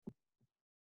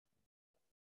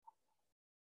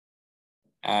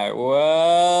All right,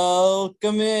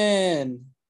 welcome in.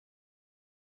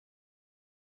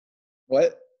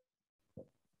 What?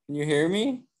 Can you hear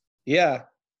me? Yeah.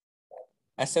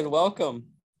 I said welcome.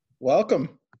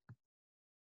 Welcome.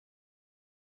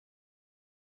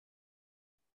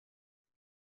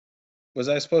 Was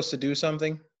I supposed to do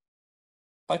something?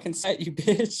 Fucking set you,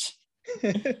 bitch.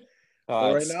 Well,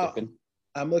 Oh, right it's now skipping.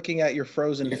 I'm looking at your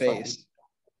frozen You're fucking. face.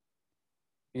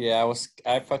 Yeah,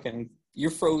 I fucking. You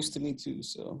froze to me too,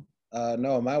 so.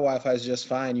 No, my Wi-Fi is just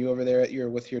fine. You over there at your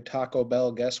with your Taco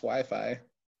Bell guest Wi-Fi.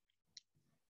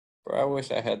 Bro, I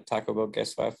wish I had Taco Bell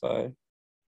guest Wi-Fi.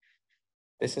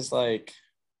 This is like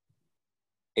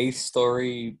eighth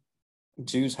story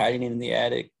Jews hiding in the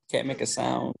attic, can't make a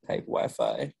sound type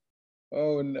Wi-Fi.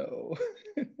 Oh no.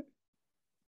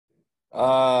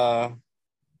 Uh,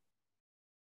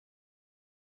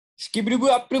 skibidi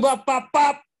bop bop bop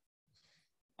bop.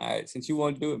 All right, since you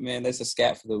want to do it, man, that's a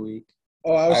scat for the week.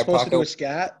 Oh, I All was right, supposed to do Paco, a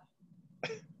scat.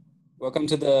 welcome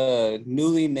to the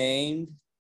newly named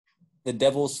The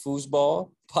Devil's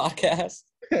Foosball podcast.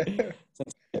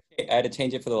 Since I had to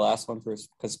change it for the last one first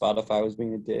because Spotify was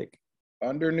being a dick.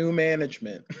 Under new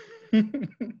management.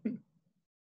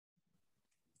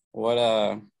 What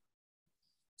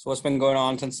so what's been going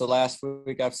on since the last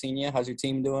week I've seen you? How's your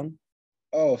team doing?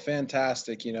 Oh,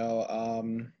 fantastic.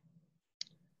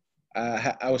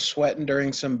 I was sweating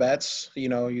during some bets. You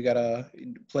gotta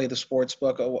play the sports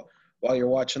book while you're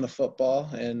watching the football,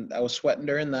 and I was sweating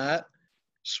during that.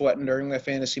 Sweating during my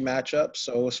fantasy matchup,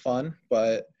 so it was fun.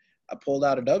 But I pulled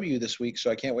out a W this week,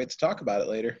 so I can't wait to talk about it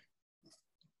later.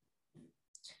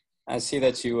 I see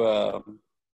that you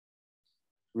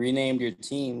renamed your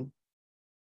team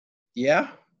Yeah,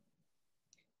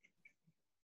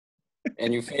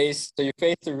 and you faced the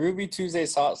Ruby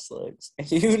Tuesdays Hot Slugs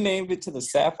and you named it to the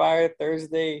Sapphire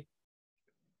Thursday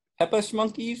Peppa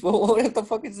Monkeys. What the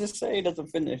fuck is this say? It doesn't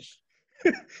finish.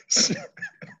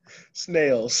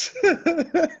 snails.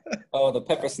 Oh, the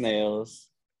Pepper Snails.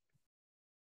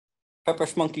 Pepper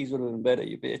Monkeys would have been better,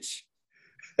 you bitch.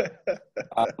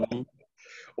 Um,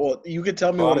 Well, you could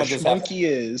tell me well, what I'm a gonna just have schmunky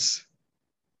is.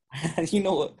 you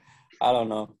know what? I don't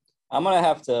know. I'm gonna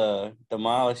have to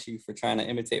demolish you for trying to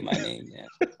imitate my name,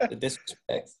 man. The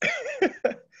disrespect.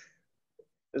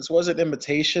 This wasn't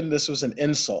imitation. This was an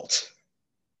insult.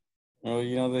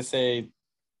 Well, they say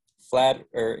flat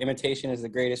or imitation is the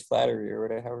greatest flattery or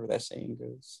whatever, however that saying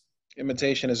goes.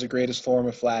 Imitation is the greatest form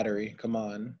of flattery. Come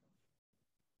on,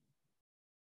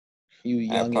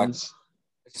 you I youngins.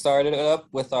 started up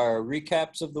with our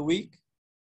recaps of the week.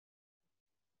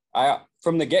 I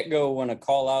from the get-go want to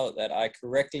call out that I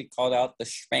correctly called out the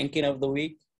spanking of the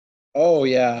week. Oh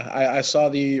yeah, I saw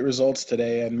the results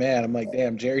today, and man, I'm like,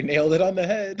 damn, Jerry nailed it on the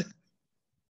head.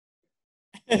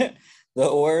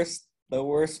 The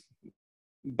worst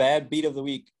bad beat of the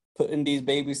week. Putting these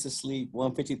babies to sleep.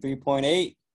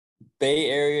 153.8. Bay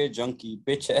Area junkie.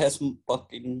 Bitch ass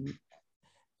fucking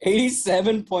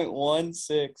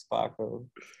 87.16, Paco.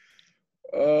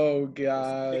 Oh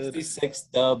God. 66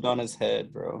 dubbed on his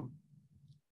head, bro.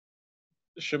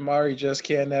 Shamari just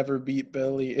can't ever beat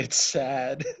Billy. It's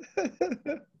sad.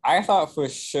 I thought for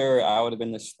sure I would have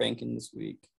been the spanking this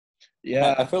week. And I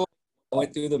Yeah, feel like I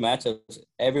went through the matchups.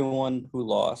 Everyone who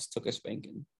lost took a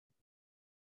spanking.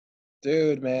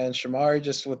 dude, man. Shamari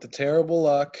just with the terrible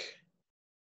luck,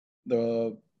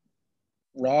 the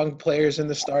wrong players in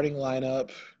the starting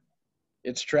lineup.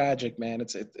 It's tragic, man.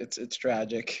 It's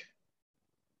tragic.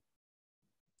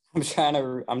 I'm trying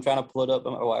to pull it up,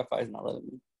 but my Wi-Fi is not letting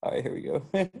me. All right, here we go.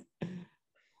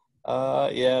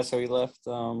 Yeah, so he left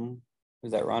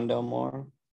was that Rondell Moore?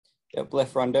 Yep,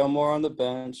 left Rondell Moore on the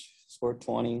bench, scored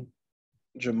 20.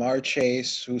 Jamar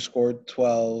Chase, who scored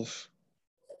 12,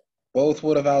 both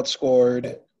would have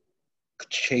outscored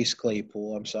Chase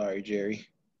Claypool. I'm sorry, Jerry.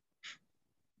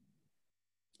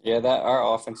 Yeah, that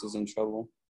our offense is in trouble.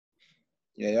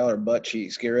 Yeah, y'all are butt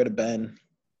cheeks. Get rid of Ben.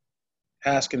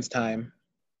 Haskins time.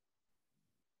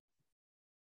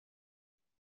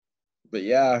 But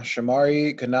yeah,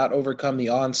 Shamari could not overcome the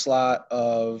onslaught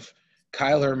of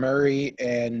Kyler Murray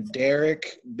and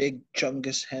Derek Big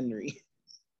Chungus Henry.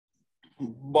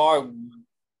 Bar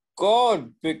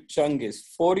God, Big Chungus,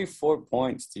 44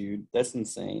 points, dude. That's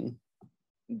insane.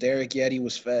 Derek Yeti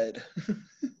was fed.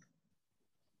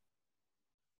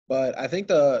 But I think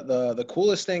the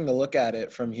coolest thing to look at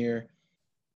it from here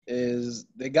is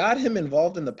they got him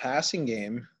involved in the passing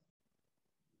game.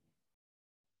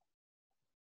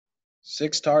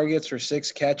 6 targets for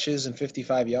 6 catches and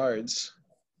 55 yards.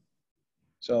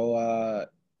 So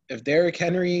if Derrick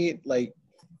Henry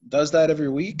does that every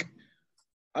week,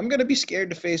 I'm gonna be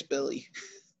scared to face Billy.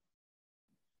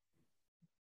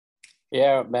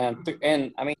 Yeah, man.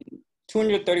 And I mean,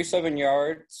 237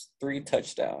 yards, 3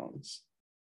 touchdowns.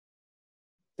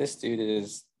 This dude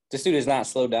is not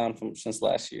slowed down from since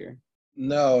last year.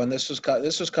 No, and this was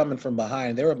coming from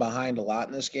behind. They were behind a lot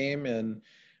in this game, and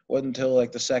wasn't until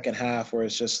like the second half where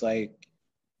it's just like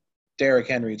Derrick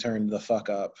Henry turned the fuck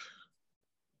up.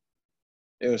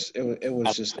 It was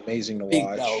just amazing to Big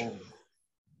watch. dog.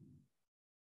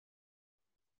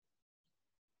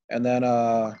 And then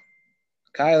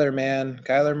Kyler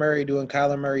Murray doing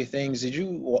Kyler Murray things. Did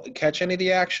you catch any of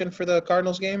the action for the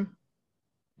Cardinals game?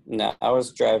 No, I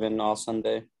was driving all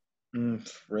Sunday.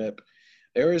 Rip.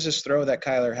 There was this throw that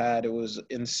Kyler had. It was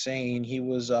insane. He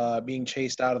was being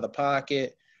chased out of the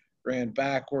pocket, ran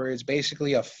backwards,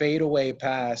 basically a fadeaway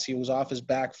pass. He was off his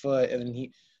back foot, and then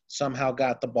he somehow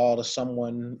got the ball to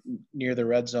someone near the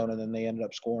red zone, and then they ended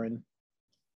up scoring.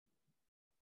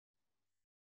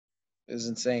 It was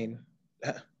insane.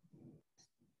 I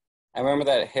remember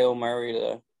that Hail Murray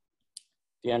to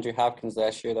DeAndre Hopkins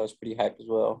last year. That was pretty hype as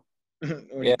well.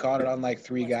 When he Yeah, caught it on like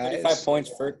three 35 guys.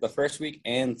 points for the first week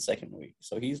and second week.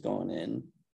 So he's going in.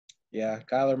 Yeah,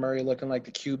 Kyler Murray looking like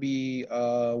the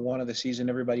QB one of the season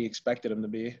everybody expected him to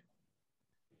be.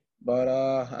 But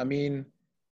I mean,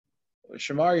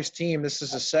 Shamari's team, this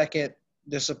is the second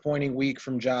disappointing week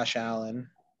from Josh Allen.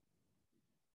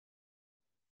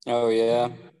 Oh yeah.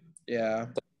 Yeah.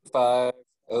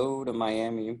 5-0 to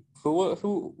Miami. Who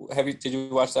did you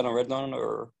watch that on Red Zone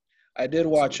or I did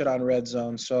watch it on Red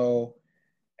Zone. So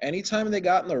anytime they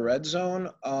got in the red zone,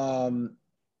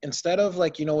 instead of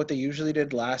like, what they usually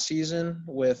did last season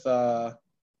with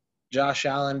Josh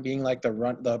Allen being like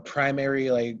the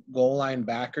primary like goal line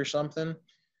back or something,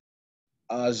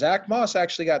 Zach Moss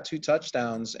actually got 2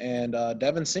 touchdowns, and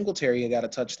Devin Singletary got a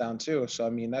touchdown too. So I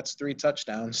mean, that's 3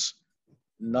 touchdowns,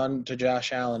 none to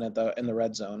Josh Allen in the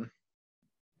red zone.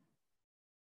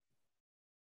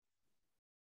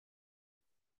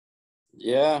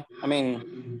 Yeah, I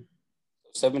mean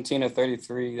 17 or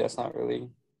 33, it's not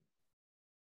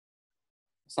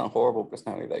horrible, but it's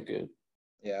not really that good.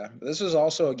 Yeah, this is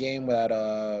also a game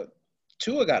that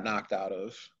Tua got knocked out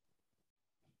of.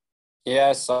 Yeah,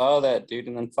 I saw that, dude,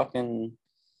 and then fucking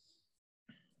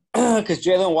because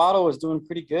Jalen Waddle was doing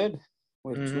pretty good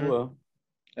with Tua.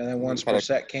 And then once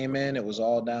Brissett came in, it was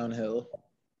all downhill.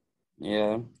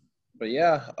 Yeah. But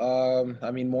yeah,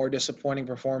 I mean, more disappointing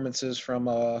performances from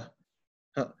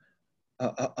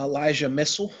Elijah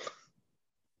Missile.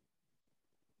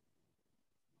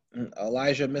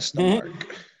 Elijah missed the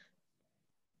mark.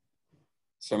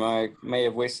 So I may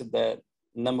have wasted that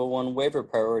number 1 waiver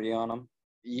priority on him.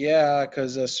 Yeah,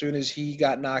 because as soon as he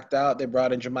got knocked out, they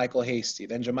brought in JaMycal Hasty.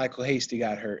 Then JaMycal Hasty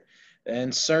got hurt.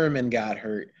 Then Sermon got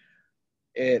hurt.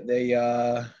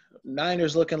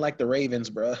 Niners looking like the Ravens,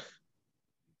 bro.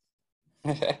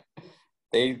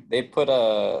 They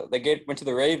went to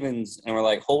the Ravens and were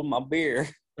like, hold my beer.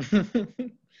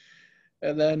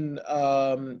 And then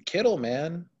Kittle,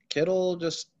 man. Kittle,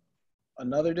 just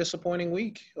another disappointing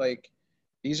week. Like,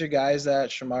 these are guys that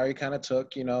Shamari kind of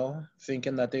took,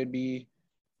 thinking that they'd be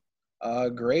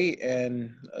great.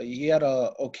 And he had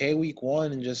a okay week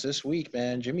 1, and just this week,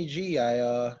 man, Jimmy G,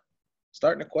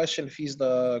 starting to question if he's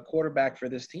the quarterback for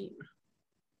this team.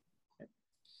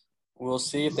 We'll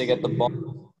see if they get the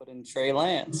ball put in Trey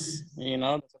Lance.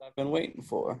 That's what I've been waiting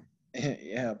for.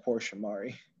 Yeah, poor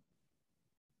Shamari.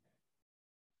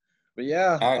 But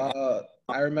yeah,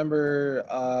 I remember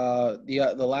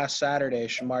the last Saturday,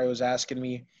 Shamari was asking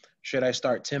me, should I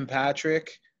start Tim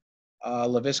Patrick,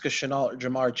 Laviska Shenault, or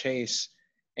Jamar Chase?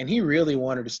 And he really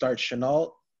wanted to start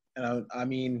Shenault. And I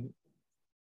mean,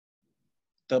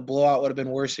 the blowout would have been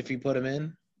worse if he put him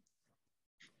in.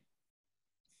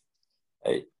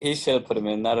 He should have put him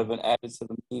in. That would have been added to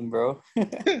the meme, bro.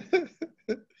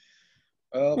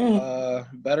 Well,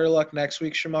 better luck next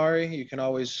week, Shamari. You can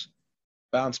always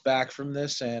bounce back from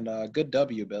this, and good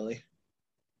W, Billy.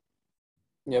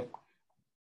 Yep.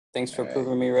 Thanks for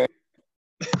proving me right.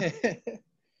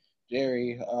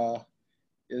 Jerry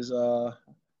is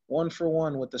 1 for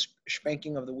 1 with the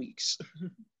spanking of the weeks.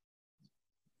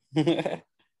 I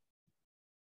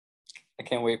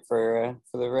can't wait for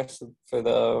the rest for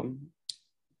the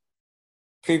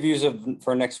previews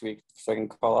for next week, so I can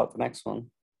call out the next one.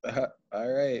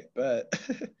 All right, bet.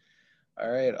 All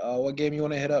right, what game you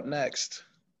want to hit up next?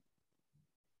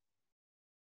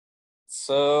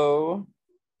 So,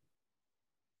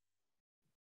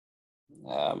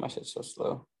 my shit's so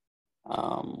slow.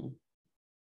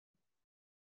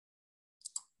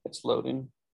 It's loading.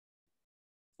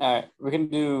 All right, we can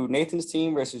do Nathan's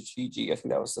team versus GG. I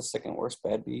think that was the second worst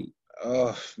bad beat.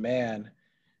 Oh man,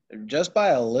 Just by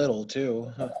a little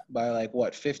too, by like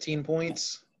what, 15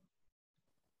 points?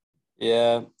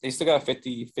 Yeah, he still got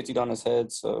 50 on his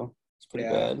head, so it's pretty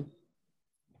Yeah. bad.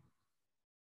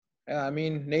 Yeah, I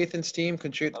mean Nathan's team High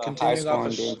continuing off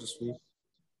a scoring games this week.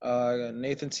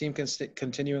 Nathan's team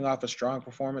continuing off a strong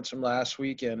performance from last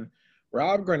week, and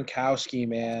Rob Gronkowski,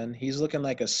 man, he's looking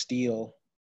like a steal.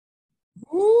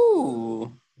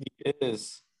 Ooh, he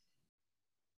is.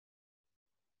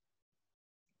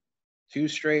 2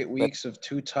 straight That's weeks of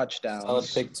 2 a solid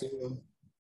touchdowns. pick too.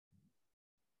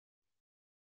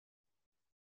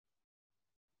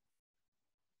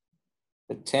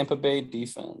 The Tampa Bay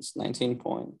defense, 19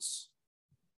 points.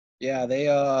 Yeah, they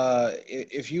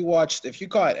if you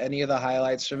caught any of the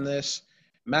highlights from this,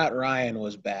 Matt Ryan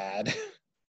was bad.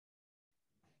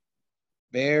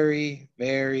 Very,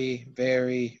 very,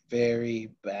 very,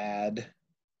 very bad.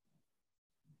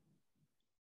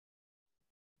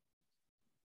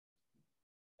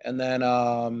 And then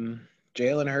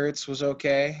Jalen Hurts was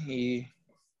okay. He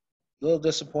a little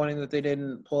disappointing that they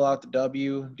didn't pull out the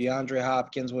W. DeAndre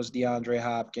Hopkins was DeAndre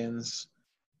Hopkins.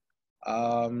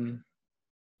 Um,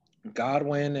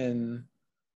 Godwin and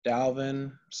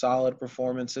Dalvin, solid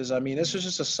performances. I mean, this was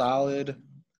just a solid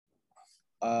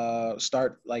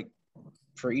start, like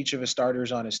for each of his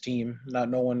starters on his team. Not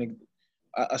no one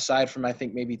aside from I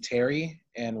think maybe Terry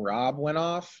and Rob went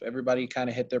off. Everybody kind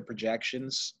of hit their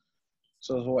projections,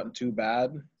 so it wasn't too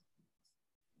bad.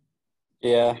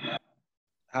 Yeah,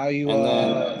 and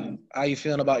then How you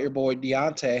feeling about your boy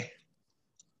Deontay?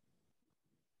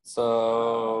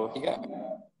 so he got Did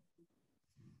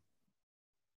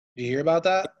you hear about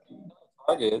that?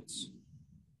 targets.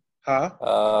 Huh?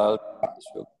 This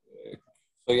real quick.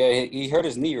 So yeah, he hurt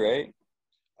his knee, right?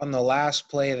 On the last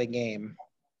play of the game.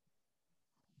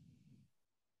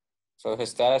 So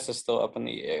his status is still up in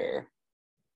the air.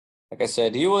 Like I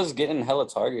said, he was getting hella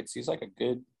targets. He's like a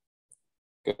good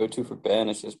go-to for Ben.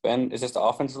 It's just the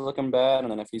offense is looking bad,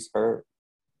 and then if he's hurt,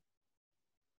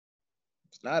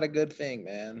 It's not a good thing,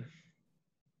 man.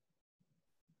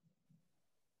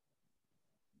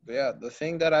 But yeah, the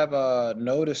thing that I've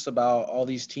noticed about all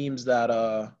these teams that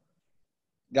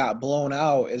got blown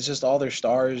out is just all their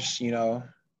stars,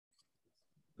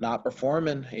 not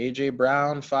performing. AJ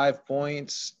Brown 5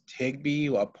 points, Higbee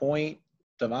a point,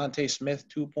 Devontae Smith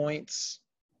 2 points.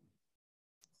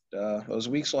 Those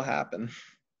weeks will happen.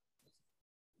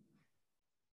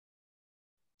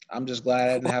 I'm just glad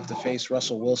I didn't have to face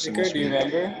Russell Wilson kicker, this do you week.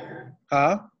 remember?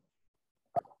 Huh?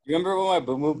 You remember what my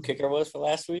boom boom kicker was for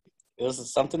last week? It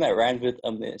was something that rhymed with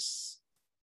a miss.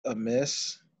 A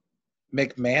miss.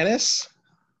 McManus?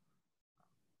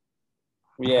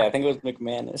 Yeah, I think it was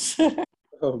McManus.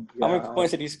 Oh How many God.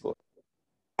 points did he score?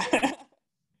 I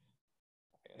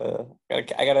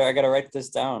gotta write this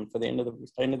down for the end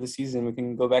of the season. We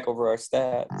can go back over our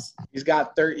stats. He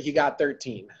got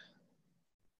 13.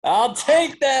 I'll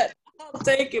take that. I'll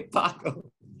take it,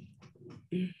 Paco.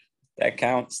 That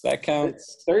counts. That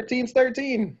counts. 13's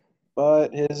 13.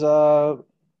 But his owner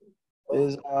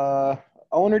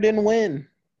didn't win.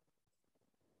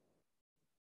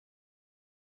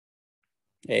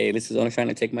 Hey, this is only trying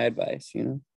to take my advice, you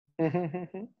know.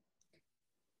 Well,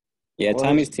 Yeah,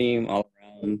 Tommy's team all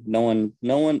around. No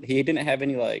one. He didn't have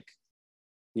any like,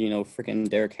 freaking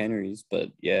Derrick Henrys,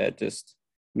 but yeah, just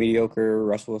mediocre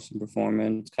Russell Wilson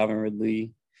performance. Calvin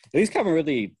Ridley. At least Calvin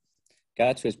Ridley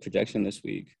got to his projection this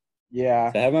week.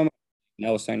 yeah. So I have him. I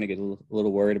was starting to get a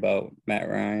little worried about Matt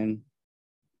Ryan.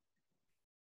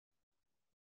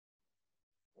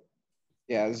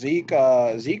 Yeah, Zeke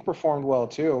performed well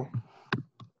too.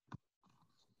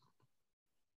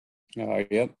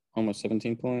 Yep, almost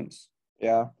 17 points.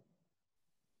 Yeah.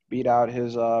 Beat out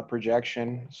his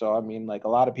projection. So I mean, like a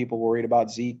lot of people worried about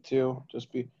Zeke too.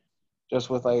 Just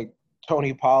with like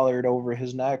Tony Pollard over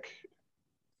his neck,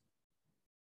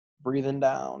 breathing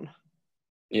down.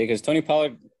 Yeah, because Tony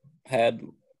Pollard had.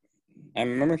 I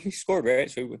remember he scored, right?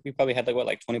 So he probably had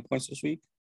like 20 points this week.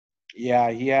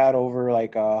 Yeah, he had over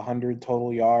like 100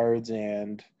 total yards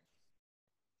and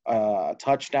a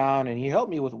touchdown, and he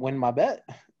helped me with win my bet.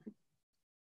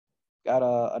 Got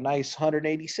a nice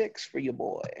 186 for you,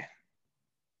 boy.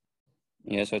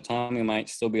 Yeah, so Tommy might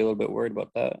still be a little bit worried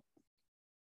about that.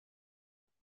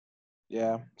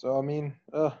 Yeah, so I mean,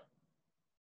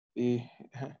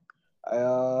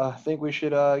 I think we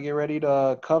should get ready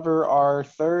to cover our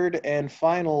third and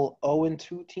final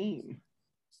 0-2 team.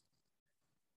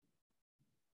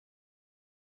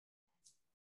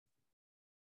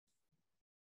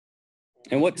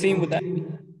 And what team would that be?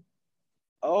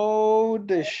 Oh,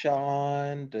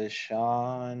 Deshaun.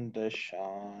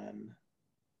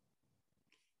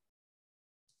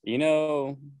 You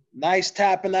know, Nice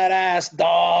tap in that ass,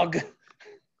 dog.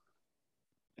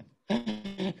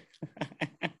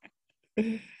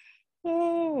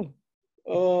 Oh,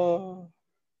 Oh,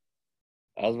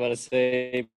 I was about to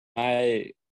say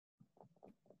my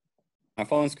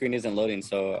phone screen isn't loading,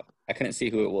 so I couldn't see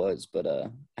who it was, but I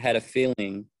had a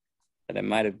feeling that it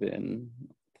might have been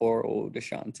poor old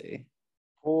Deshante.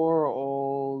 poor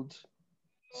old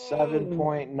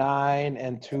 7.9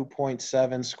 and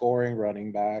 2.7 scoring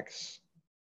running backs.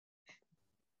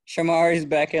 Shamari's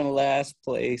back in last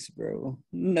place, bro.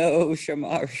 No,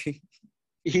 Shamari.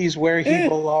 He's where he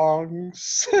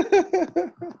belongs.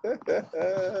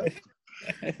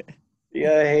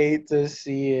 Yeah, I hate to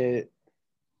see it.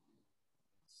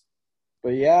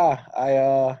 But yeah,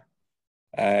 I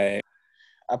I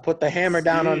put the hammer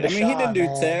down on I mean, he didn't Deshaun, do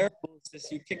man. terrible. It's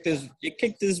just you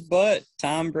kicked his butt.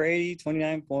 Tom Brady,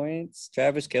 29 points.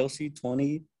 Travis Kelce,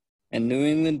 20. And New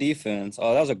England defense.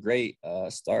 Oh, that was a great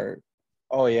start.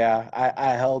 Oh yeah,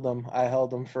 I held him. I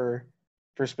held him for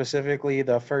specifically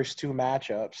the first two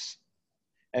matchups.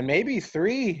 And maybe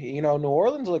three. You know, New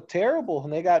Orleans looked terrible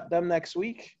and they got them next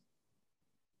week.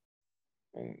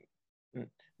 And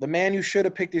the man you should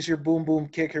have picked is your boom boom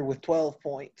kicker with 12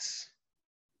 points.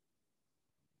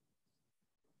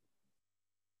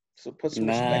 So put some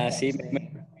respect Nah, on see, his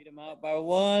name. beat him out by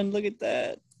one. Look at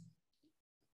that.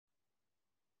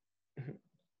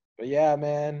 But yeah,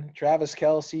 man, Travis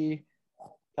Kelce,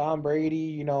 Tom Brady,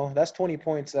 you know, that's 20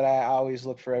 points that I always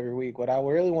look for every week. What I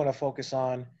really want to focus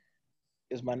on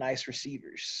is my nice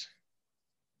receivers.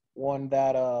 One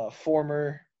that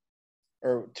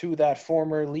two that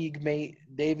former league mate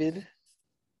David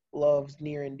loves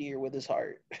near and dear with his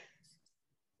heart.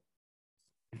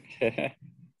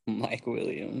 Mike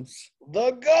Williams.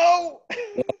 The GOAT!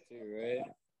 Right?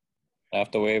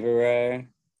 Off the waiver wire.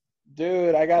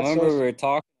 Dude, I remember we were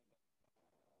talking.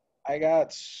 I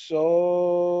got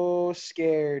so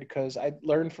scared because I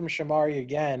learned from Shamari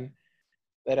again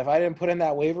that if I didn't put in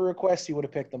that waiver request, he would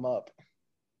have picked them up.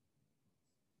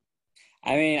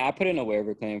 I mean, I put in a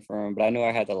waiver claim for him, but I knew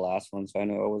I had the last one, so I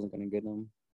knew I wasn't going to get him.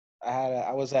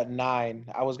 I was at 9.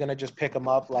 I was gonna just pick him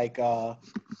up like at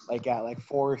like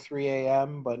 4 or 3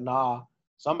 a.m. But nah,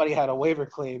 somebody had a waiver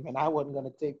claim, and I wasn't gonna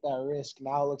take that risk.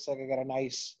 Now it looks like I got a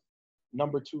nice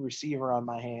number 2 receiver on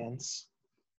my hands,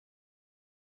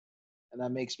 and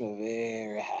that makes me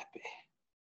very happy.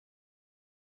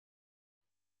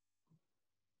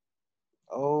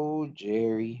 Oh,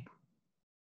 Jerry,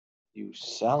 you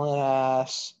selling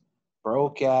ass,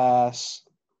 broke ass.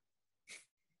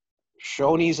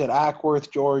 Shoney's at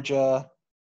Ackworth, Georgia.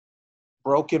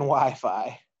 Broken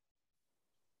Wi-Fi.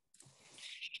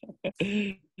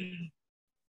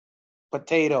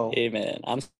 Potato. Hey, man,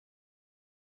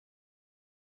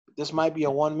 This might be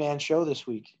a one-man show this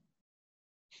week.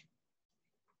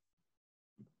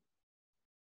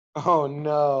 Oh,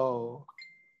 no.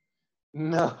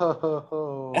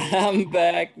 No. I'm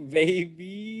back,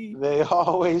 baby. They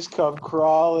always come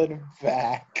crawling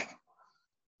back.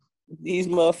 These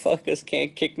motherfuckers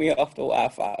can't kick me off the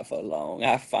Wi-Fi for long.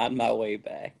 I find my way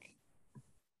back.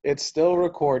 It's still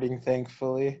recording,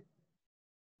 thankfully.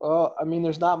 Well, I mean,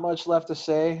 there's not much left to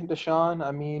say, Deshaun.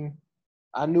 I mean,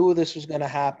 I knew this was going to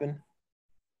happen.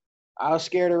 I was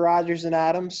scared of Rodgers and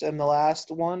Adams in the last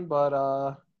one,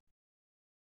 but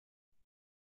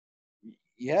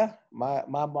yeah, my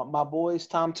boys,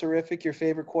 Tom Terrific, your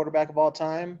favorite quarterback of all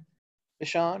time,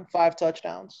 Deshaun, 5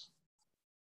 touchdowns.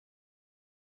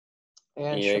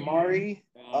 And Yeah, Shamari,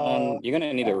 you're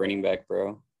gonna need a running back,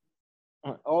 bro.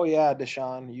 oh yeah,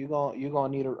 Deshaun, you gonna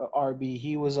need a RB.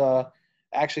 He was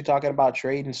actually talking about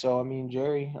trading. So I mean,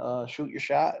 Jerry, shoot your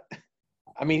shot.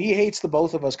 I mean, he hates the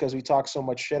both of us because we talk so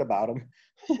much shit about him.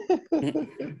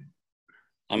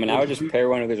 I mean, I would just pair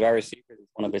one of his wide receivers with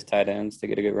one of his tight ends to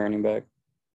get a good running back.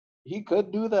 He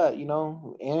could do that, you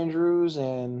know, Andrews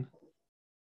and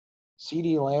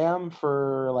CeeDee Lamb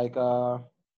for like a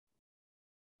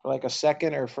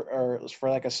second or for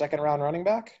like a second round running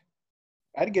back.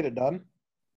 I'd get it done.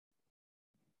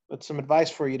 But some advice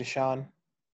for you, Deshaun.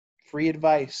 Free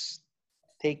advice.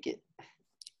 Take it.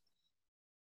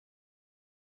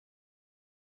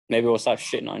 Maybe we'll stop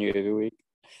shitting on you every week.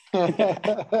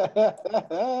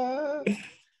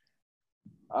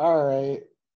 All right.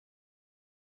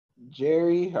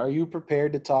 Jerry, are you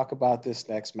prepared to talk about this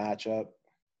next matchup?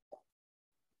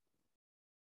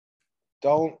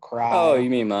 Don't cry. Oh, you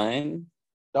mean mine?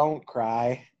 Don't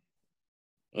cry.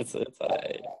 It's all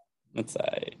right. It's all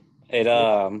right. It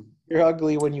You're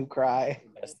ugly when you cry.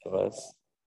 best of us.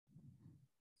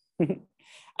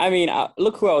 I mean,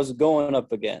 look who I was going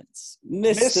up against,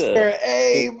 Mr.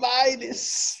 A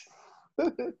minus.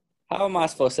 How am I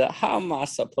supposed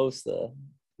to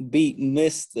beat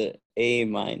Mr. A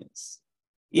minus?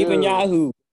 Even Dude,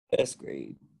 Yahoo, best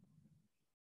grade.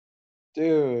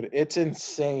 it's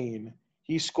insane.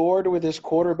 He scored with his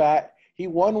quarterback. He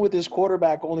won with his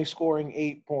quarterback only scoring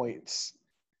 8 points.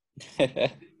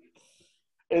 And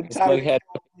This mug Tyreek had,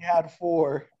 only had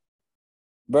 4.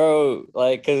 bro,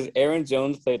 like, because Aaron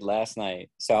Jones played last night.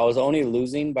 So I was only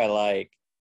losing by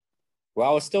I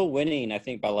was still winning, I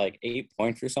think, by 8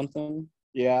 points or something.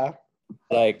 Yeah.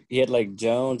 Like, he had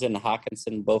Jones and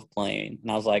Hawkinson both playing.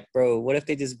 And I was like, bro, what if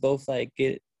they just both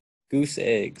get goose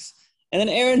eggs? And then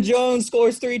Aaron Jones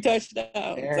scores 3 touchdowns,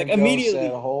 Aaron Jones said, immediately.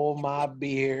 hold my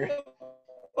beer.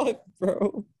 Fuck,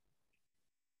 bro.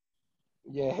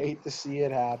 You hate to see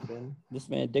it happen. This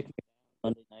man, Dick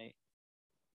Monday night.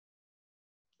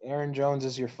 Aaron Jones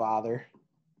is your father.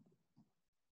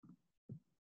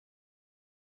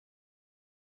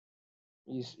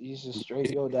 He's just straight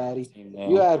yo daddy.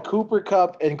 You had Cooper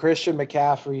Kupp and Christian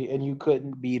McCaffrey, and you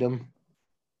couldn't beat him.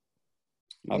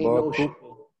 My boy Cooper.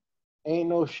 Ain't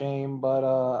no shame, but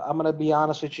I'm gonna be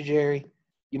honest with you, Jerry.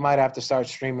 You might have to start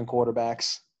streaming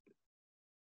quarterbacks.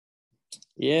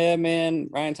 Yeah, man.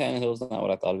 Ryan Tannehill's not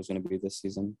what I thought he was going to be this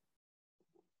season.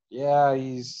 Yeah,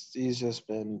 he's just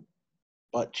been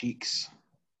butt cheeks.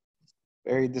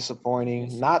 Very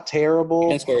disappointing. Not terrible. He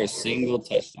didn't score a single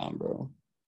touchdown, bro.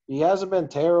 He hasn't been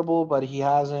terrible, but he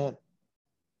hasn't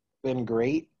been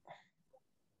great.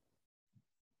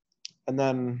 And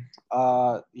then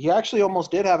he actually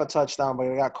almost did have a touchdown, but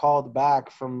he got called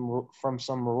back from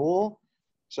some rule.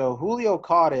 So Julio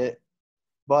caught it,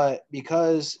 but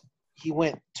because he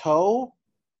went toe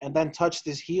and then touched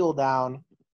his heel down,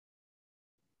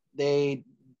 they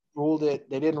ruled it.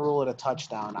 They didn't rule it a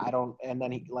touchdown. And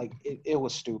then it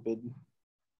was stupid.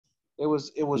 It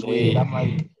was weird. I'm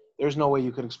like, there's no way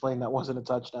you could explain that wasn't a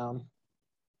touchdown.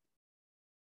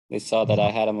 They saw that I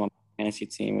had him on my fantasy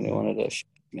team and they wanted to shoot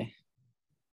me.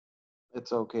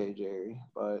 It's okay, Jerry.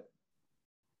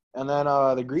 And then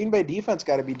the Green Bay defense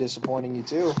got to be disappointing you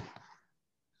too.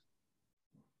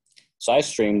 So I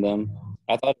streamed them.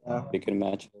 I thought it would be a good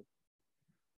matchup.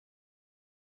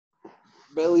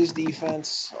 Billy's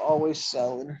defense always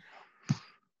selling.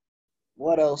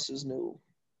 What else is new?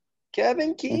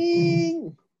 Kevin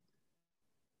King.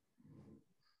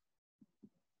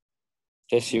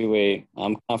 Just you wait.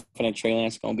 I'm confident Trey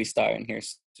Lance gonna be starting here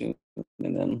soon,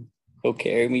 and then he'll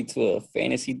carry me to a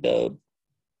fantasy dub.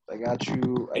 I got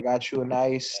you a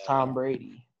nice Tom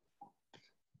Brady.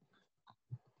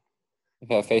 If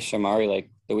I face Shamari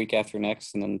the week after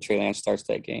next, and then Trey Lance starts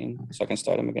that game, so I can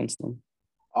start him against them.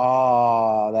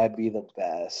 Oh, that'd be the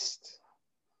best.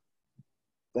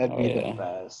 That'd be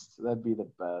the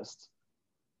best.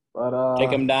 But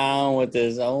take him down with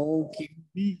his own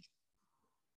QB.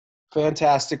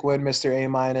 Fantastic win, Mr. A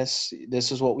minus.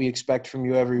 This is what we expect from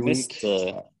you every week.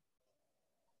 Mr.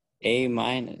 A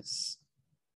minus.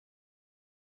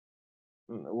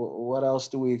 What else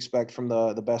do we expect from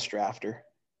the best drafter?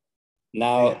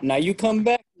 Now you come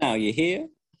back. Now you hear?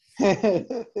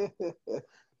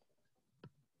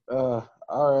 All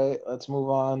right, let's move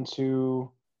on to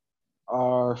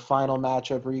our final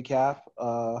matchup recap.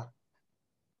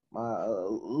 My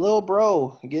little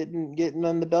bro getting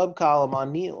on the dub column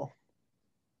on Neil.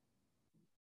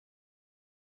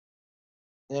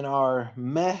 In our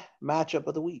meh matchup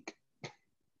of the week.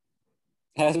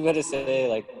 I was about to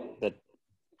say the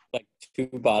two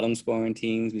bottom scoring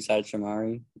teams besides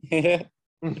Shamari.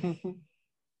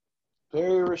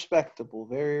 Very respectable.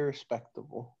 Very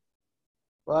respectable.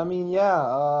 Well, I mean,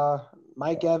 yeah,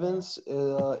 Mike Evans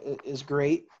is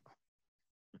great.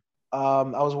 I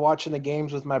was watching the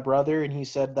games with my brother, and he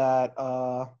said that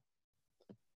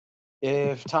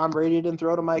if Tom Brady didn't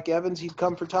throw to Mike Evans, he'd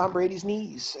come for Tom Brady's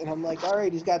knees. And I'm like, all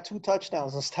right, he's got 2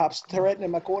 touchdowns and stop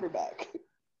threatening my quarterback.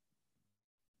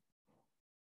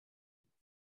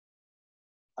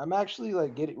 I'm actually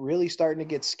really starting to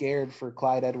get scared for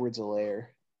Clyde Edwards-Helaire.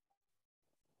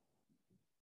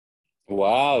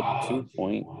 Wow, 2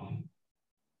 point.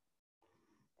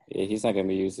 Yeah, he's not going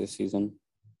to be used this season.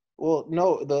 Well,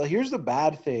 no, here's the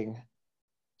bad thing.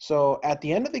 So at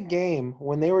the end of the game,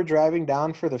 when they were driving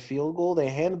down for the field goal, they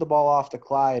handed the ball off to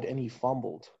Clyde, and he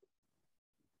fumbled.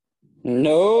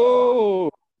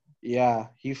 No. Yeah,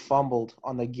 he fumbled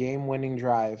on the game-winning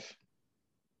drive.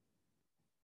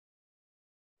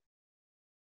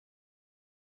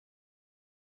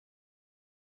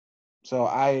 So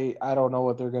I don't know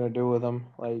what they're going to do with him.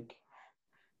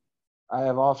 I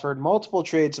have offered multiple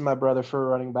trades to my brother for a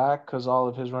running back because all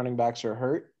of his running backs are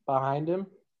hurt behind him.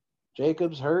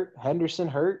 Jacobs hurt. Henderson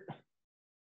hurt.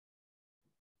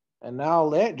 And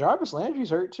now Jarvis Landry's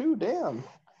hurt too. Damn.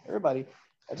 Everybody.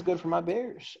 That's good for my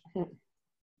Bears.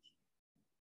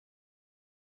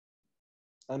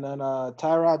 And then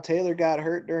Tyrod Taylor got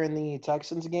hurt during the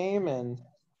Texans game, and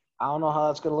I don't know how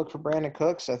that's going to look for Brandon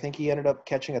Cooks. I think he ended up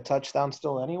catching a touchdown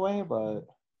still anyway, but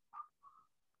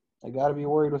I got to be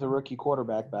worried with a rookie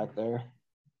quarterback back there.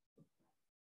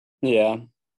 Yeah.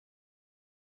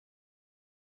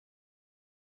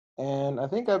 And I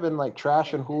think I've been like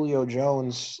trashing Julio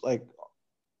Jones like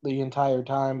the entire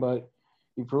time, but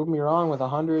you proved me wrong with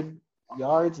 100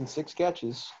 yards and 6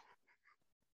 catches.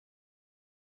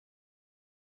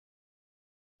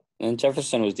 And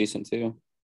Jefferson was decent too.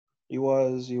 He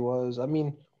was. I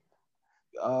mean,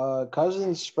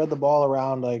 Cousins spread the ball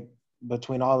around like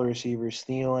between all the receivers,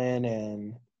 Thielen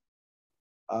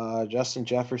and Justin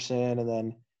Jefferson, and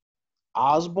then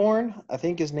Osborne. I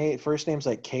think his first name's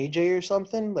like KJ or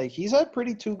something. Like he's had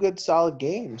two good solid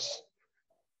games.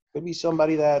 Could be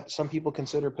somebody that some people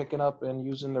consider picking up and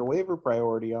using their waiver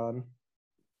priority on.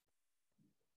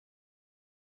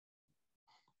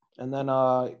 And then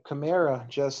Kamara,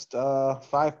 just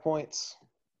 5 points.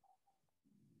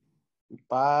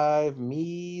 5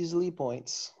 measly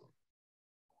points.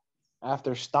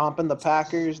 After stomping the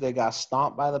Packers, they got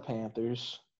stomped by the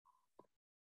Panthers.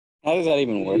 How does that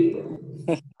even work,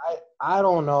 bro? I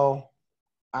don't know.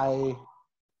 I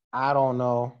don't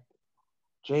know.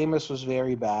 Jameis was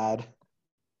very bad.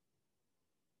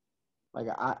 Like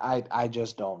I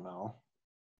just don't know.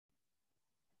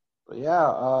 But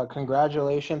yeah,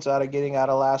 congratulations out of getting out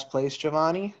of last place,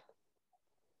 Giovanni.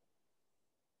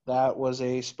 That was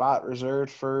a spot reserved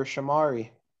for Shamari.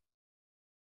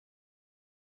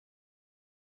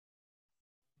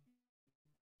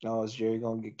 Oh, is Jerry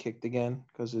gonna get kicked again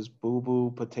because his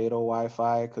boo-boo potato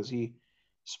Wi-Fi because he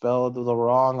spelled the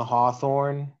wrong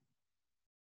Hawthorne?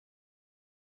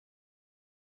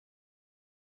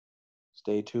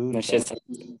 Stay tuned.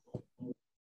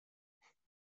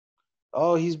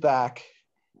 Oh, he's back.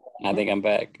 I think I'm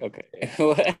back.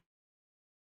 Okay.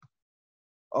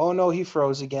 Oh no, he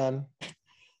froze again.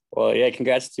 Well, yeah,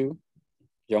 congrats to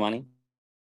Giovanni.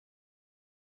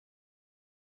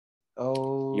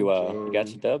 Oh, you got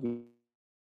your dub.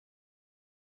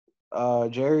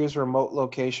 Jerry's remote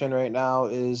location right now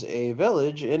is a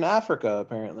village in Africa,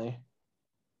 apparently.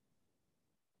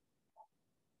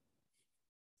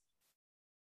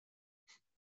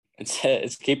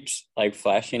 It keeps like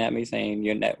flashing at me saying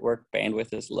your network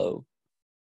bandwidth is low.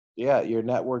 Yeah, your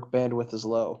network bandwidth is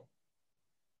low.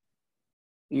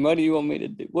 What do you want me to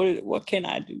do? What can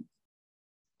I do?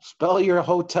 Spell your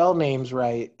hotel names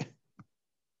right.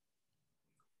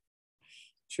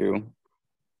 True.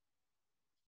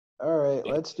 All right,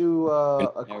 let's do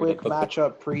a quick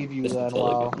matchup preview then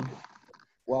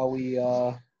while we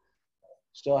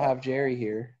still have Jerry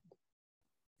here.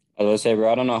 I was gonna say,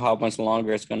 bro, I don't know how much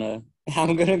longer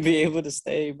I'm gonna be able to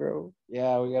stay, bro.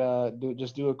 Yeah, we gotta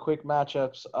do a quick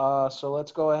matchups. So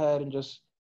let's go ahead and just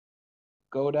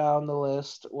go down the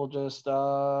list. We'll just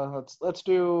let's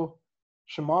do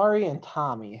Shamari and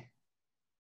Tommy.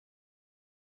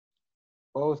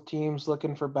 Both teams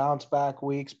looking for bounce back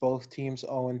weeks. Both teams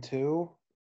 0-2.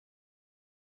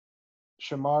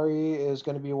 Shamari is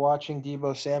going to be watching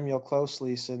Deebo Samuel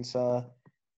closely since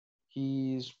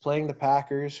he's playing the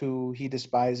Packers, who he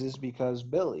despises because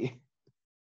Billy,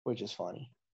 which is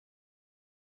funny.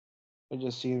 It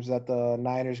just seems that the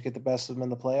Niners get the best of them in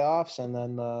the playoffs, and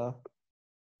then the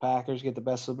Packers get the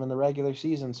best of them in the regular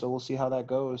season. So we'll see how that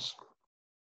goes.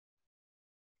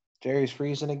 Jerry's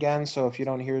freezing again, so if you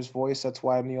don't hear his voice, that's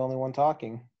why I'm the only one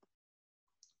talking.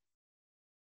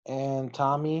 And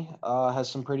Tommy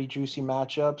has some pretty juicy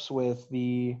matchups with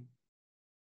the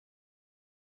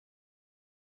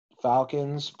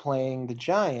Falcons playing the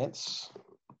Giants.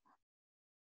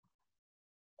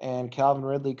 And Calvin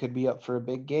Ridley could be up for a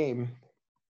big game.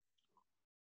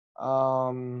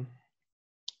 Devontae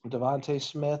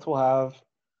Smith will have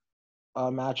a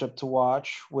matchup to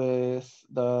watch with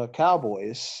the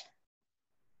Cowboys.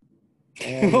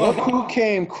 And look who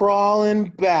came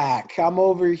crawling back. I'm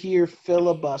over here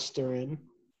filibustering.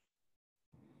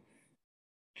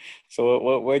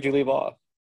 So where'd you leave off?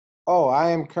 Oh,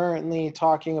 I am currently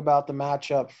talking about the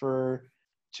matchup for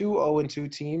 2 0-2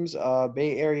 teams,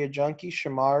 Bay Area Junkie,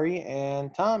 Shamari,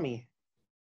 and Tommy.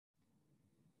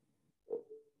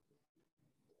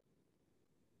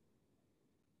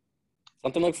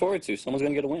 Something to look forward to. Someone's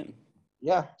going to get a win.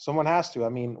 Yeah, someone has to. I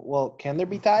mean, well, can there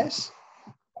be ties?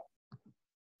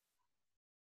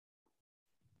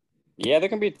 Yeah, there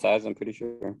can be ties, I'm pretty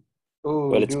sure.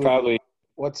 Ooh, but it's probably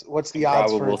what's the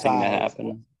odds for a tie? Thing to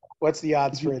happen. What's the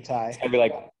odds for a tie? It's gotta be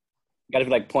like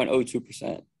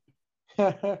 0.02%.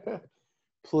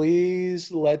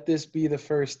 Please let this be the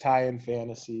first tie in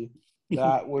fantasy.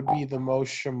 That would be the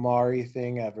most Shamari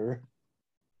thing ever.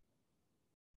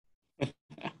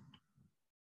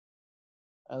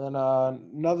 And then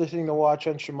another thing to watch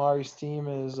on Shamari's team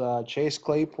is Chase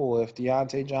Claypool. If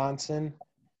Deontay Johnson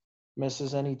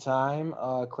misses any time,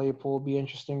 Claypool will be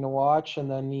interesting to watch. And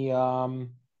then the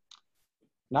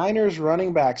Niners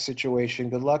running back situation.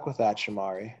 Good luck with that,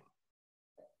 Shamari.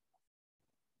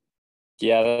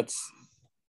 Yeah,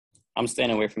 I'm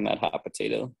staying away from that hot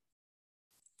potato.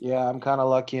 Yeah, I'm kind of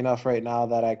lucky enough right now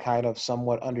that I kind of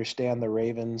somewhat understand the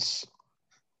Ravens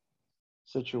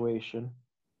situation.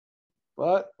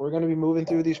 But we're going to be moving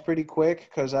through these pretty quick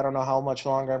because I don't know how much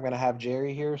longer I'm going to have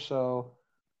Jerry here. So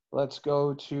let's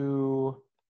go to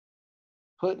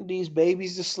putting these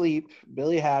babies to sleep,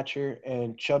 Billy Hatcher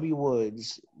and Chubby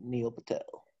Woods, Neil Patel.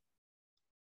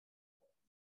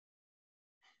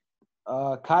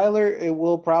 Kyler, it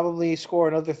will probably score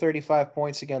another 35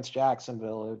 points against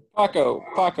Jacksonville.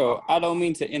 Paco, I don't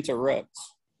mean to interrupt.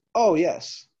 Oh,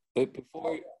 yes. But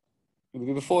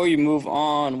before you move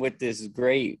on with this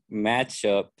great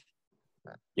matchup,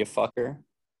 you fucker,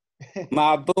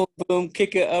 my boom boom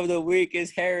kicker of the week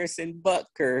is Harrison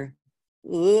Butker.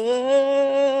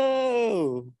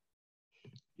 Whoa!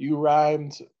 You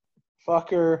rhymed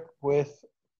fucker with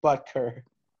Butker.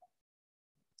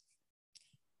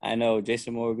 I know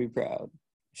Jason Moore would be proud.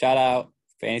 Shout out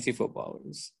fantasy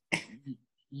footballers.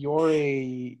 You're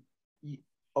a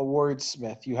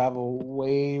wordsmith. You have a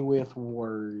way with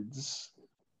words.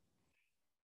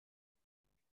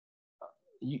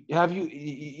 You got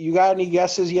any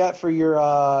guesses yet for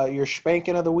your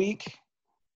spanking of the week?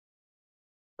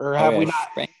 Or have we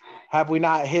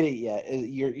not hit it yet?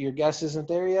 Your guess isn't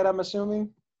there yet, I'm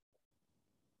assuming?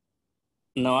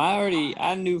 No,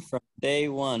 I knew from day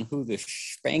one who the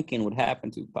spanking would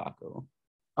happen to, Paco.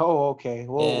 Oh, okay.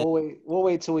 We'll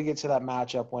wait till we get to that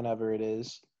matchup whenever it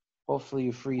is. Hopefully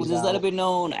you freeze Just out. let it be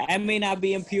known, I may not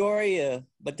be in Peoria,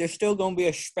 but there's still gonna be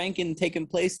a spanking taking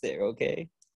place there, okay?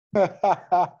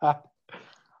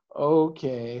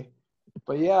 Okay.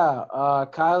 But yeah,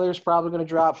 Kyler's probably going to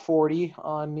drop 40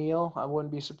 on Neil. I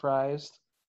wouldn't be surprised.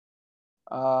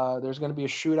 There's going to be a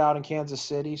shootout in Kansas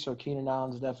City, so Keenan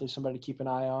Allen's definitely somebody to keep an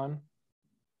eye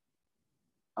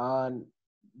on.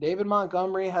 David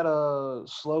Montgomery had a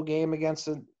slow game against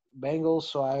the Bengals,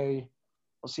 so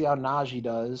we'll see how Najee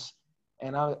does.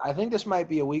 And I think this might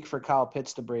be a week for Kyle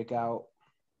Pitts to break out.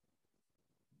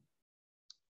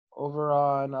 Over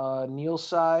on Neil's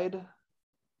side,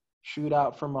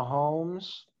 shootout for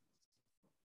Mahomes.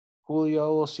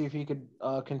 Julio, we'll see if he could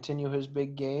continue his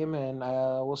big game, and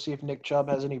we'll see if Nick Chubb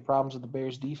has any problems with the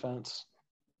Bears' defense.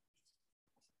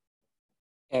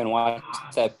 And watch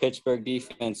that Pittsburgh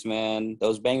defense, man.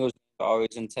 Those Bengals are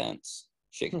always intense.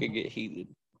 Shit could get heated.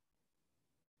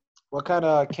 What kind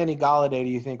of Kenny Golladay do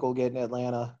you think we'll get in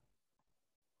Atlanta?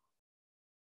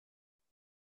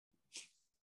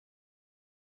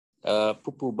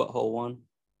 Poo-poo butthole one.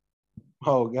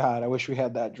 Oh, God, I wish we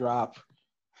had that drop.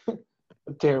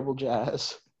 A terrible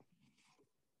jazz.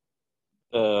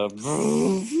 Yeah.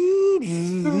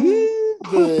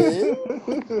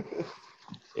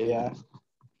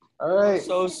 All right.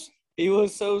 He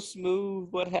was so smooth.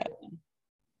 What happened?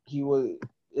 He was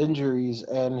injuries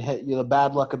and the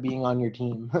bad luck of being on your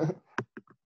team.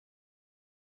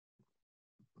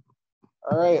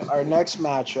 All right, our next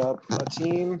matchup, a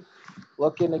team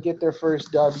looking to get their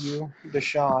first W,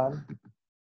 Deshaun.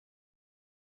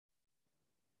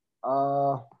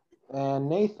 And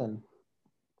Nathan.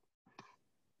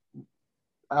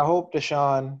 I hope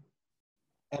Deshaun,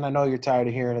 and I know you're tired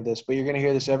of hearing of this, but you're going to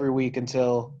hear this every week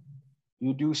until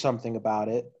you do something about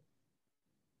it.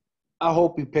 I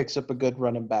hope he picks up a good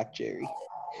running back, Jerry.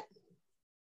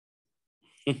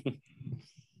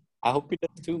 I hope he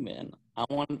does too, man. I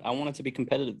want it to be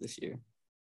competitive this year.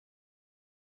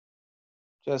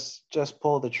 Just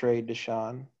pull the trade,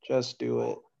 Deshaun. Just do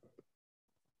it.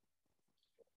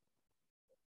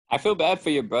 I feel bad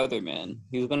for your brother, man.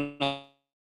 He's gonna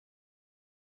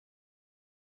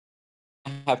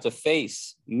have to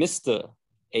face Mr.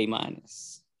 A-.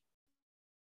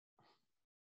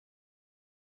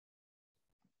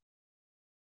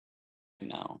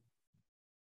 Now.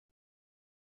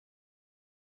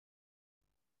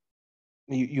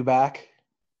 You back?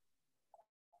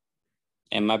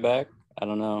 Am I back? I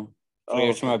don't know.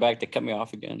 Players from my back to cut me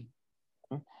off again.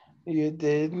 You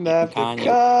didn't have to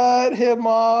cut him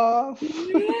off.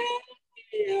 Yeah.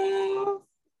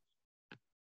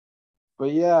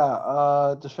 But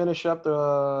yeah, to finish up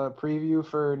the preview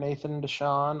for Nathan and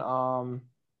Deshaun,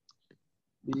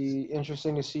 Be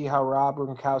interesting to see how Rob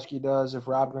Gronkowski does. If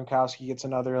Rob Gronkowski gets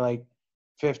another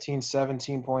 15,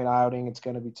 17-point outing, it's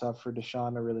going to be tough for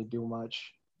Deshaun to really do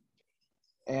much.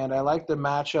 And I like the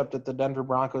matchup that the Denver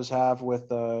Broncos have with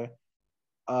the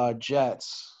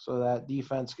Jets. So that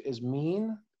defense is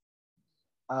mean.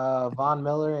 Von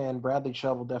Miller and Bradley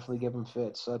Chubb will definitely give him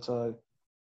fits. So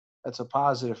that's a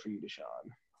positive for you,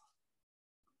 Deshaun.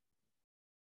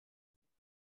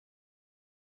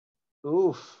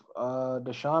 Oof.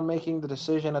 Deshaun making the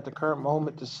decision at the current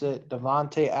moment to sit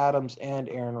Devontae Adams and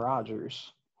Aaron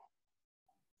Rodgers.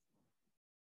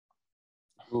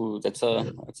 Ooh, that's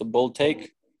a bold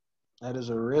take. That is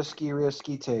a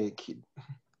risky take.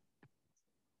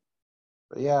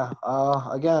 But yeah,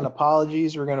 again,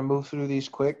 apologies. We're gonna move through these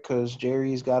quick because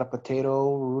Jerry's got a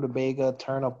potato rutabaga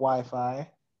turnip Wi-Fi,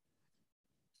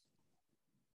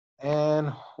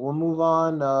 and we'll move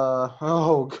on.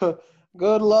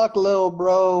 Good luck, little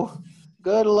bro.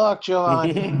 Good luck,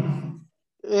 Giovanni.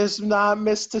 It's not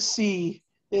Mr. C.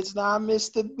 It's not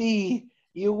Mr. B.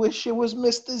 You wish it was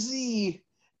Mr. Z.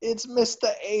 It's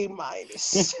Mr. A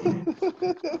minus.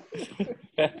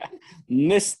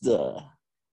 Mr.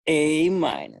 A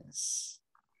minus.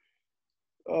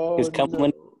 Oh, He's coming.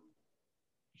 no.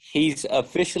 He's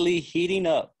officially heating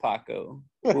up, Paco.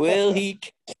 Will he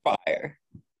catch fire?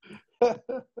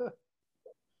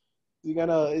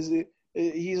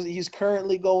 He's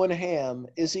currently going ham.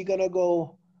 Is he gonna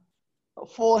go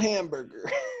full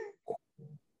hamburger?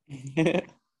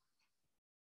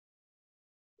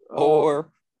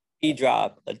 Or he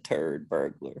dropped a turd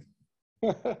burglar.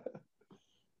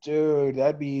 Dude,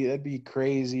 that'd be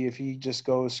crazy if he just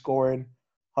goes scoring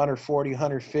 140,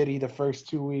 150 the first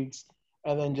 2 weeks,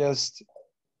 and then just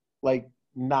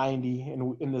 90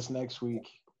 in this next week.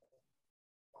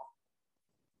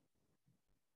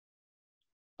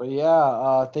 But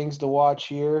yeah, things to watch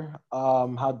here.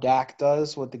 How Dak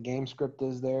does, what the game script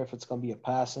is there, if it's going to be a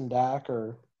passing Dak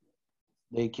or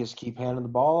they just keep handing the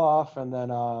ball off. And then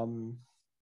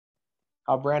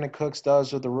how Brandon Cooks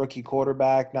does with the rookie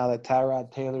quarterback now that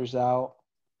Tyrod Taylor's out.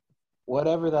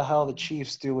 Whatever the hell the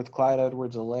Chiefs do with Clyde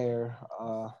Edwards-Helaire,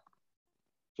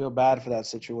 feel bad for that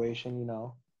situation, you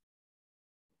know.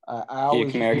 I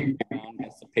always American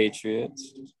against the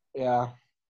Patriots. Yeah.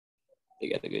 They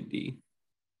got a good D.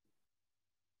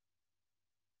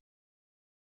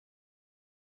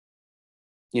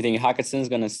 You think Hawkinson's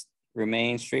going to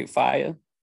remain straight fire?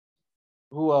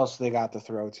 Who else they got to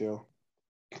throw to?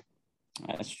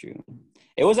 That's true.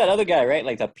 It was that other guy, right?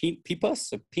 Like the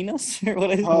Peepus or Penis or what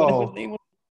his name was?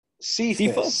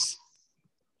 Cephas.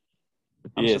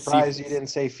 I'm surprised you didn't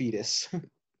say fetus.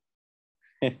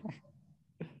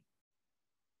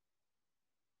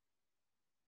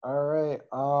 All right.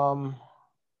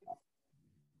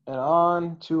 And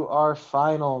on to our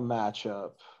final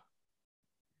matchup.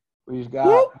 We've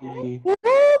got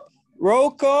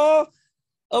roll call.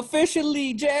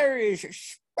 Officially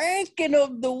Jerry's spanking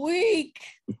of the week.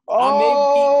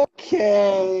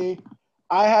 Okay.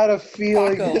 I had a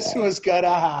feeling Paco. This was going to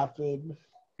happen.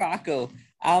 Paco,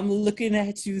 I'm looking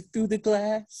at you through the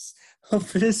glass.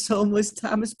 Hopefully so much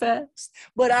time has passed.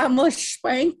 But I must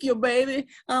spank you, baby.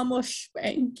 I must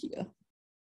spank you.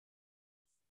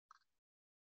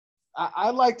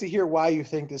 I'd like to hear why you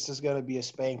think this is going to be a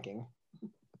spanking.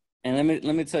 And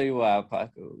let me tell you why,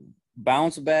 Paco.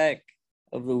 Bounce back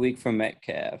of the week for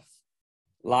Metcalf.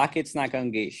 Lockett's not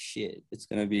going to get shit. It's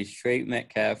going to be straight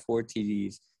Metcalf, 4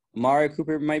 TDs. Amari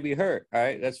Cooper might be hurt. All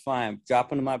right, that's fine.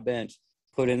 Drop him to my bench.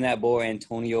 Put in that boy,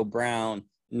 Antonio Brown.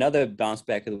 Another bounce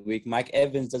back of the week. Mike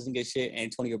Evans doesn't get shit.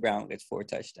 Antonio Brown gets 4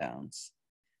 touchdowns.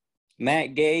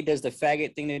 Matt Gay does the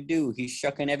faggot thing to do. He's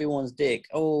shucking everyone's dick.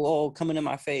 Oh, coming in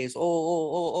my face.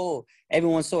 Oh.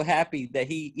 Everyone's so happy that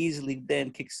he easily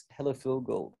then kicks hella field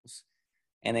goals.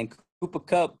 And then Cooper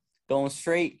Kupp going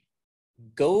straight.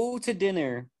 Go to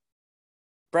dinner,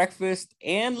 breakfast,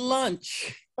 and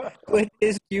lunch with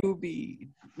his QB.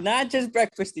 Not just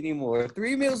breakfast anymore.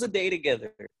 3 meals a day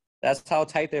together. That's how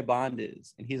tight their bond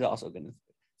is. And he's also going to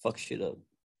fuck shit up.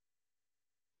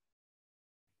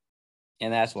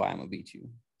 And that's why I'm going to beat you.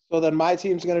 So then my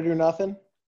team's going to do nothing?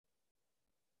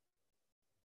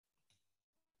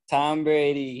 Tom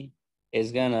Brady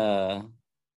is going to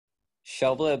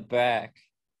shovel it back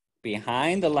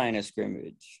behind the line of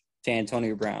scrimmage to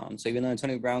Antonio Brown. So even though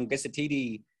Antonio Brown gets a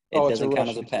TD, it doesn't count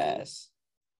as a pass.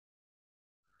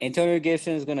 Antonio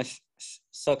Gibson is going to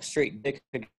suck straight dick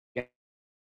again.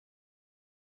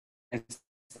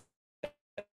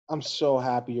 I'm so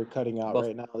happy you're cutting out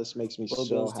right now. This makes me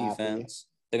so happy. Defense.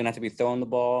 They're going to have to be throwing the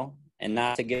ball and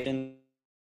not to get in.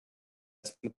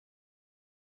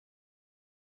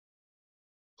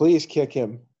 Please kick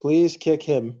him. Please kick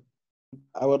him.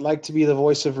 I would like to be the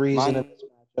voice of reason in this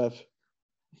matchup.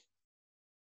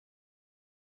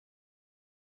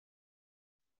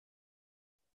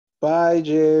 Bye,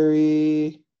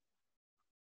 Jerry.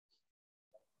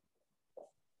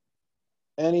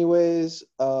 Anyways,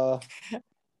 oh,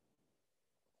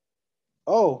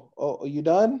 you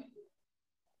done?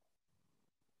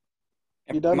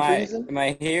 You done freezing? Am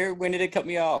I here? When did it cut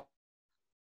me off?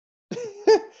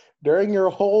 During your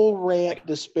whole rant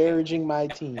disparaging my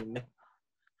team.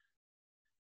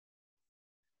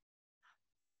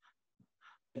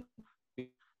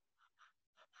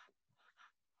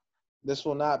 This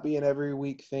will not be an every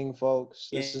week thing, folks.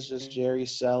 This is just Jerry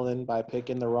selling by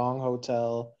picking the wrong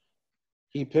hotel.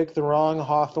 He picked the wrong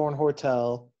Hawthorne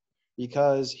Hotel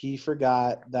because he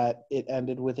forgot that it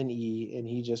ended with an E, and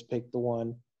he just picked the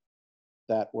one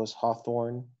that was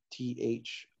Hawthorne,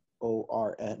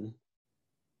 Thorn.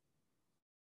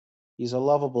 He's a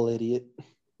lovable idiot.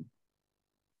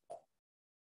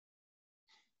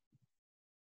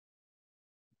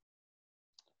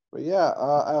 But yeah,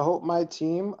 I hope my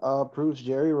team proves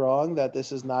Jerry wrong that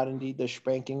this is not indeed the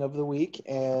spanking of the week.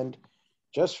 And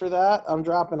just for that, I'm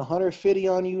dropping 150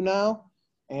 on you now,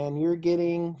 and you're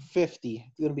getting 50.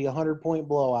 It's going to be a 100-point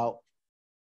blowout.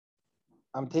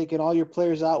 I'm taking all your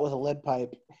players out with a lead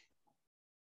pipe.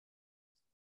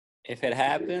 If it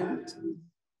happened,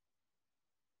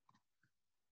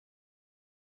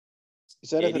 you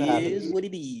said if it happens. Is what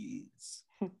it is.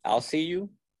 I'll see you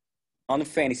on the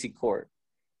fantasy court.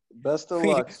 Best of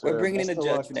luck, sir. We're bringing Best in a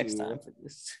judge next time for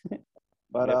this.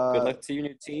 But good luck to you and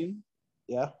your team.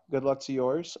 Yeah, good luck to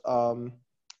yours.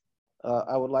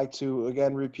 I would like to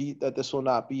again repeat that this will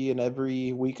not be an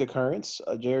every week occurrence.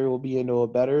 Jerry will be into a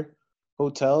better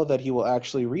hotel that he will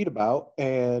actually read about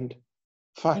and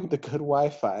find the good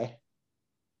Wi-Fi.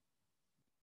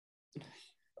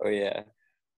 Oh yeah,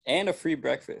 and a free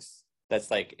breakfast. That's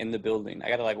like in the building. I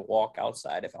gotta like walk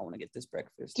outside if I want to get this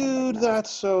breakfast. Dude, like, that's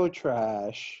so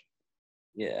trash.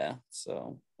 Yeah,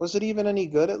 so. Was it even any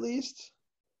good at least?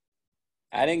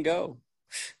 I didn't go.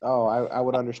 Oh, I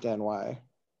would understand why.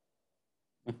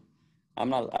 I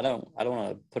don't want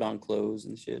to put on clothes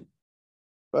and shit.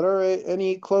 But all right,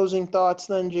 any closing thoughts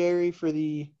then, Jerry, for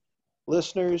the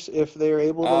listeners if they're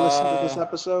able to listen to this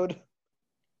episode?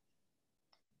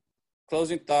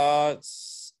 Closing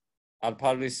thoughts. I'd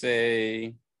probably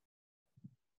say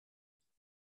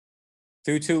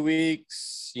through 2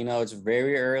 weeks, it's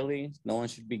very early. No one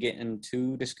should be getting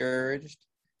too discouraged.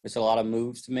 There's a lot of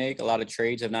moves to make. A lot of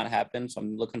trades have not happened. So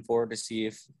I'm looking forward to see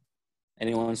if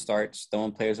anyone starts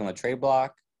throwing players on the trade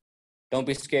block. Don't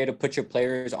be scared to put your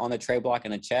players on the trade block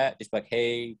in the chat. Just like,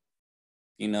 hey,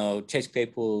 Chase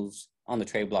Claypool's on the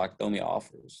trade block. Throw me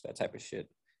offers, that type of shit.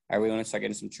 All right, we want to start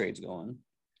getting some trades going.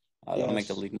 That'll make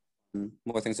the league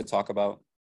more things to talk about.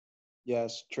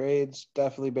 Yes, trades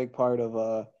definitely a big part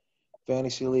of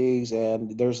fantasy leagues,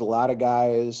 and there's a lot of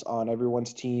guys on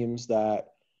everyone's teams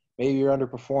that maybe you're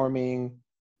underperforming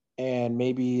and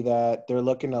maybe that they're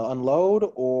looking to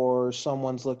unload, or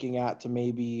someone's looking at to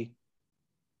maybe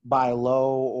buy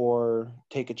low or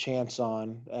take a chance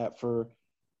on for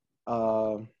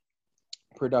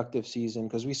productive season,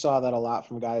 because we saw that a lot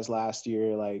from guys last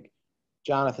year like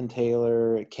Jonathan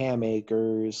Taylor, Cam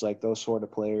Akers, like those sort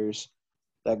of players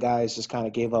that guys just kind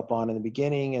of gave up on in the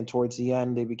beginning, and towards the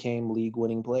end they became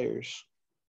league-winning players.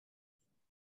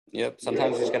 Yep,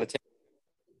 sometimes you just got to take.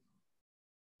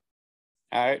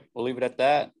 All right, we'll leave it at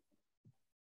that.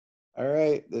 All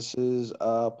right, this is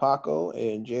Paco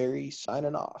and Jerry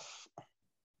signing off.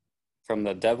 From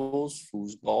the Devil's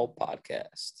Foosball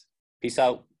Podcast. Peace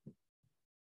out.